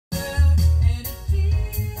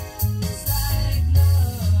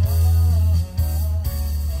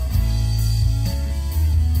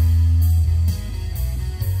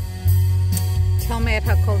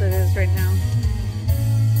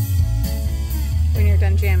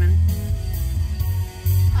jamming?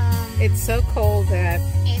 It's so cold that...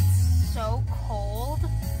 It's so cold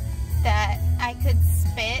that I could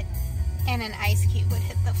spit and an ice cube would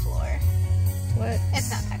hit the floor. What? It's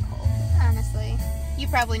not that cold, honestly. You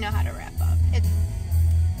probably know how to wrap up. It's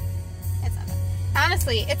not that.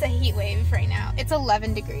 Honestly, it's a heat wave right now. It's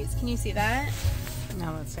 11 degrees. Can you see that?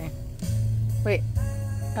 No, let's see. Wait.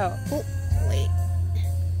 Oh. Oh, wait.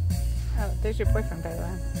 Oh, there's your boyfriend, by the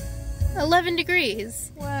way. 11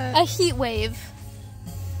 degrees. What? A heat wave.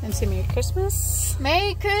 And say Merry Christmas.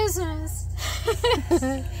 Merry Christmas.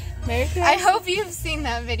 Merry Christmas. I hope you've seen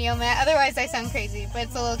that video, Matt. Otherwise, I sound crazy. But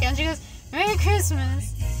it's a little girl. She goes, Merry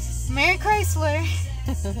Christmas. Merry Chrysler.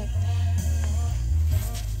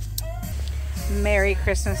 Merry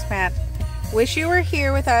Christmas, Matt. Wish you were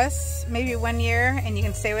here with us maybe 1 year and you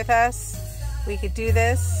can stay with us. We could do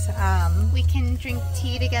this. We can drink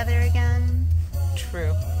tea together again.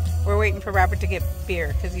 True. We're waiting for Robert to get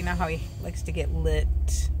beer because you know how he likes to get lit.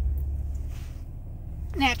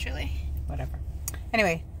 Naturally. Whatever.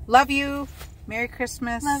 Anyway, love you. Merry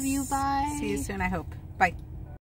Christmas. Love you. Bye. See you soon, I hope. Bye.